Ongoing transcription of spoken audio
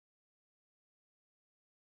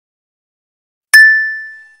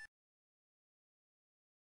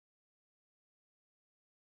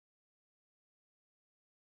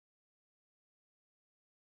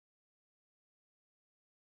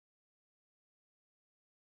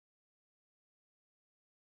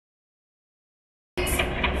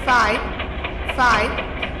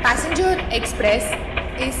passenger express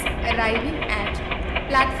is arriving at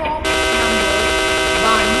platform number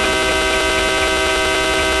 1.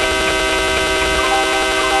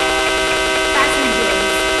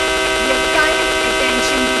 Passengers, your kind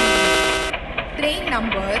attention please. Train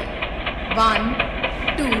number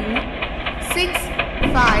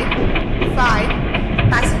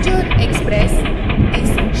 12655 passenger express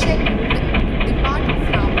is scheduled to depart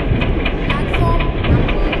from platform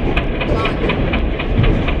number 1.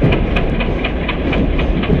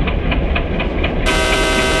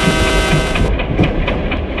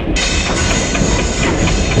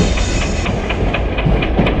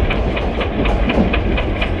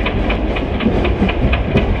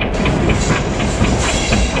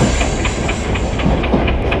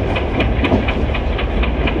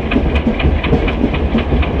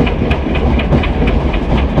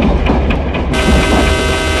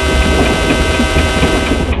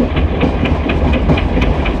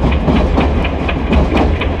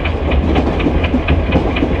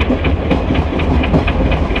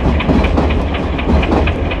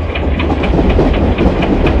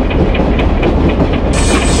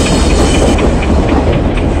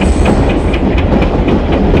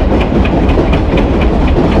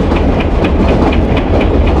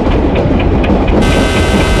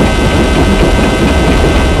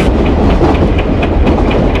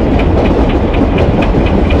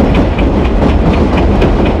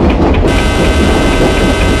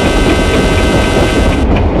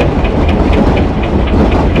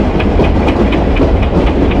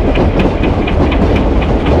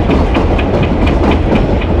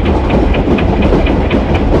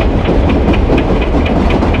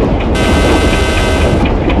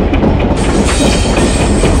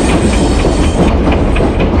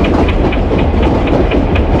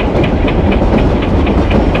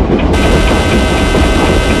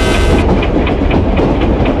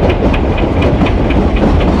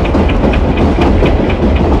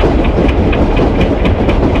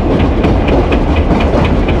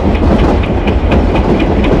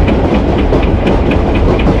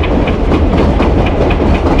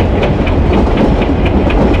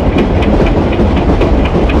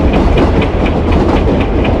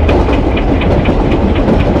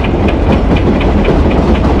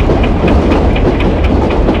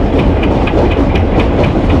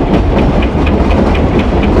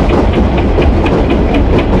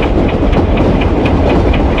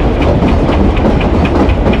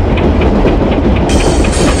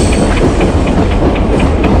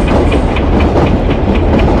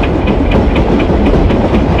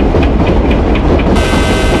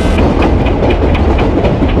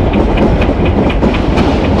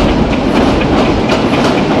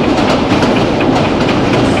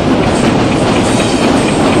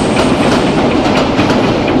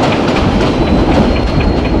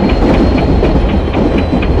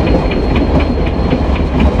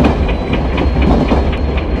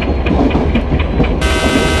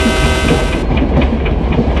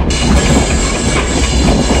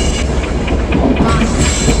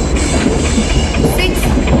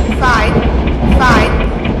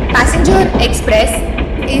 Express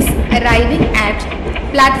is arriving at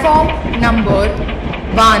platform number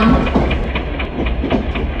 1.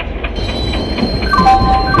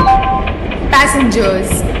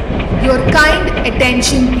 Passengers, your kind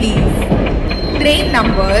attention please. Train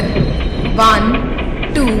number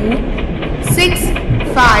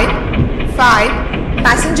 12655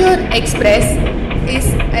 passenger express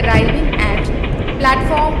is arriving at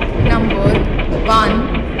platform number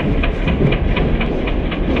 1.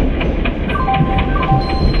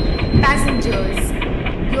 Passengers,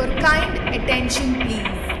 your kind attention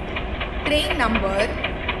please. Train number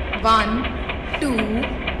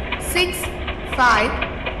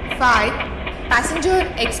 12655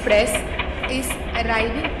 passenger express is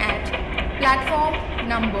arriving at platform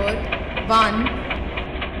number 1.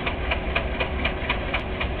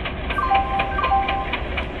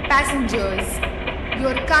 Passengers,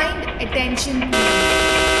 your kind attention please.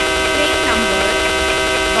 Train number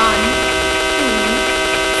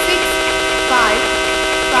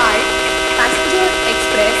 12655 passenger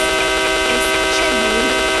express is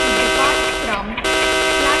scheduled to depart from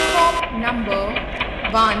platform number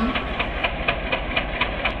 1.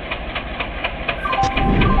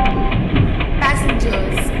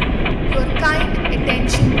 Passengers, your kind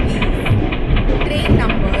attention please. Train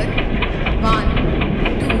number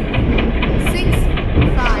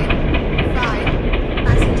 12655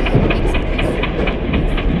 passenger express.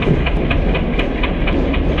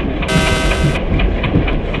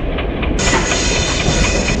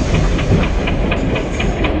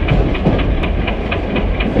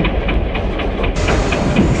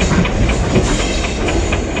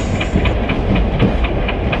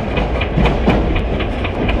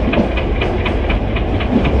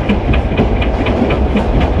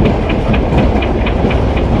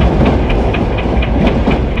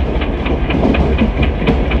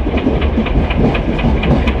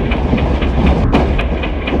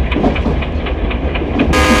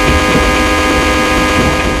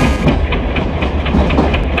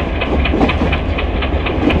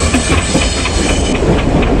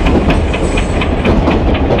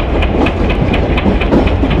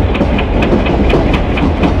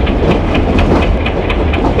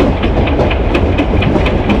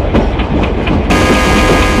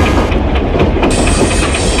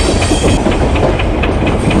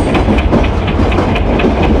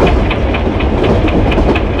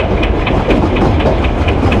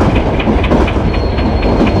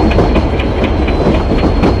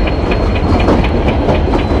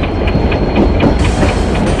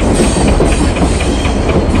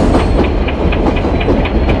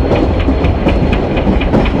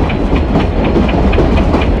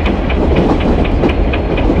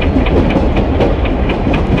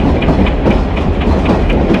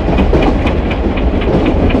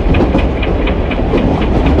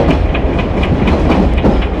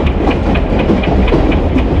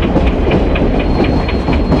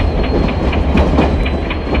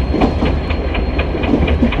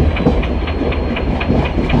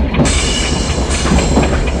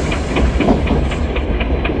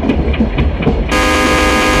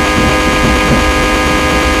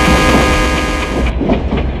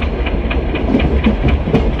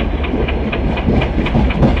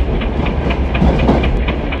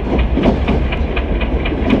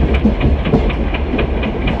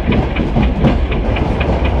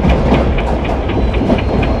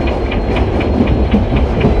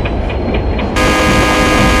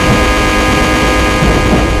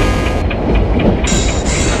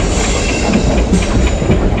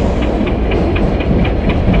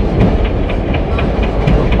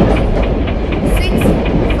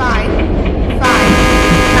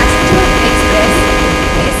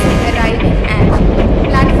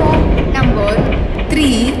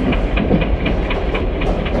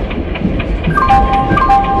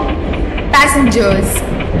 Passengers,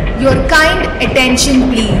 your kind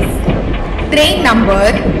attention please. Train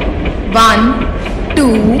number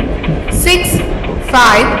 12655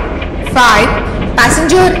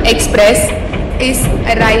 Passenger Express is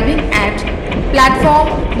arriving at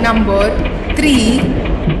platform number 3.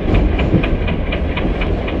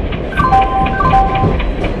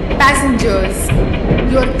 Passengers,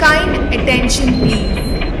 your kind attention please.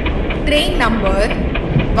 Train number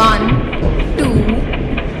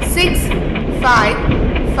 12655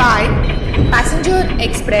 Passenger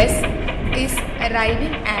Express is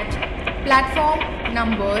arriving at platform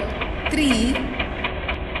number 3.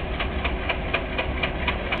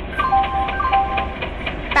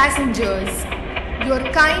 Passengers, your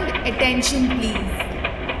kind attention please.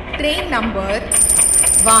 Train number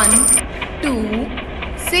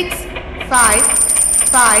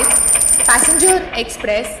 12655 Passenger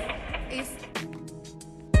Express